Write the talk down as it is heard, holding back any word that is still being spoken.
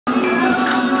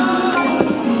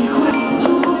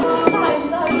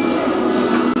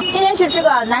吃个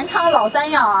南昌老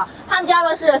三样啊，他们家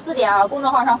的是4点啊，公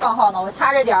众号上放号呢，我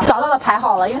掐着点找到了排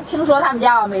号了，因为听说他们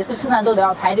家啊每次吃饭都得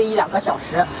要排队1-2个小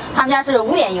时，他们家是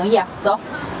5点营业，走。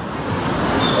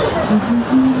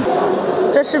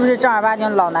这是不是正儿八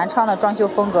经老南昌的装修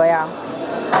风格呀？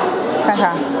看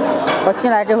看，我进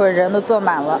来这会儿人都坐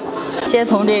满了。先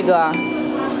从这个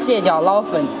蟹脚捞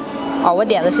粉，啊，我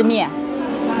点的是面。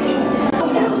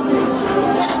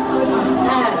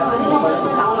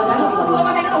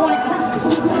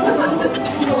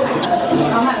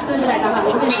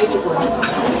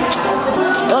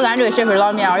我感觉这个蟹水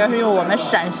捞面啊，要是用我们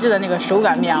陕西的那个手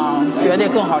擀面啊，绝对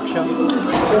更好吃。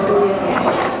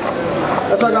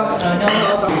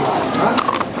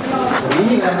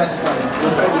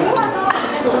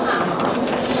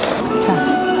看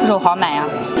肉好买呀！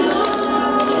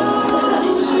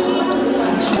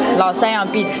老三样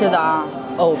必吃的啊，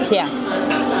藕片，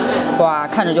哇，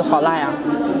看着就好辣呀！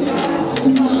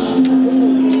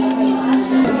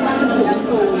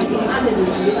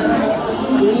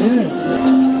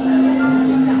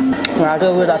哇，这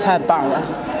个味道太棒了！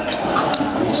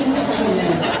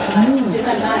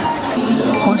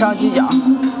红烧鸡脚。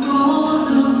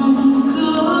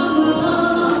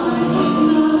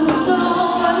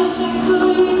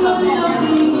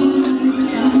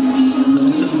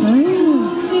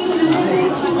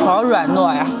好软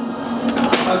糯呀！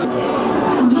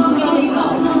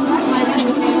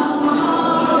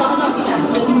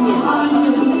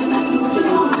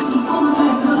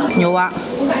牛蛙，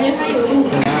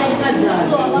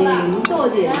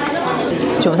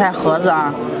韭菜盒子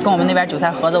啊，跟我们那边韭菜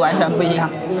盒子完全不一样。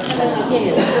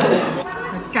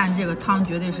蘸这个汤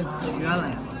绝对是绝了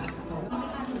呀！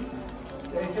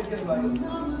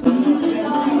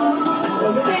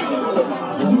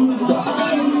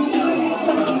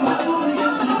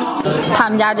他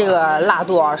们家这个辣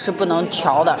度啊是不能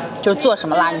调的，就是做什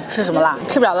么辣你吃什么辣，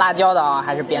吃不了辣椒的啊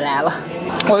还是别来了。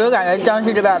我就感觉江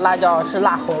西这边的辣椒是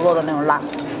辣喉咙的那种辣，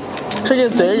吃进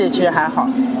嘴里其实还好。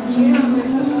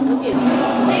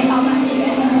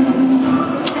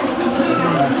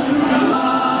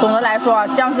总的来说啊，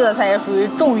江西的菜也属于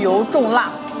重油、重辣、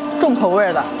重口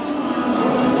味的，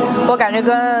我感觉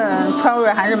跟川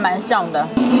味还是蛮像的。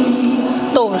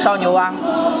豆腐烧牛蛙。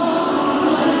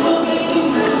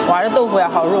哇，这豆腐呀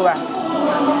好入味。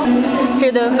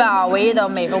这顿饭啊，唯一的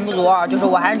美中不足啊，就是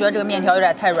我还是觉得这个面条有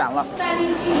点太软了。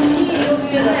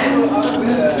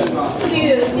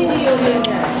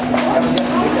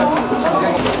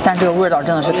但这个味道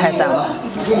真的是太赞了，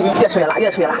越吃越辣，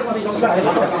越吃越辣。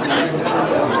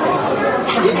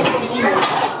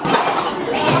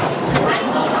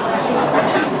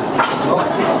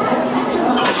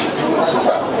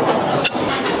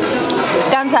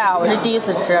干菜啊，我是第一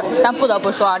次吃，但不得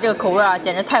不说啊，这个口味啊，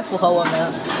简直太符合我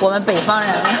们北方人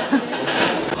了。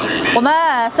我们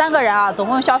3个人啊，总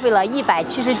共消费了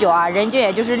179啊，人均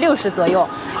也就是60左右。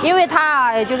因为它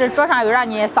啊，就是桌上有让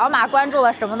你扫码关注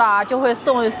了什么的啊，就会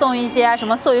送一些什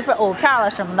么送一份藕片了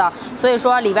什么的，所以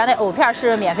说里边那藕片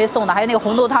是免费送的，还有那个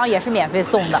红豆汤也是免费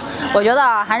送的。我觉得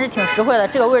啊，还是挺实惠的，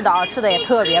这个味道啊，吃的也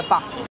特别棒。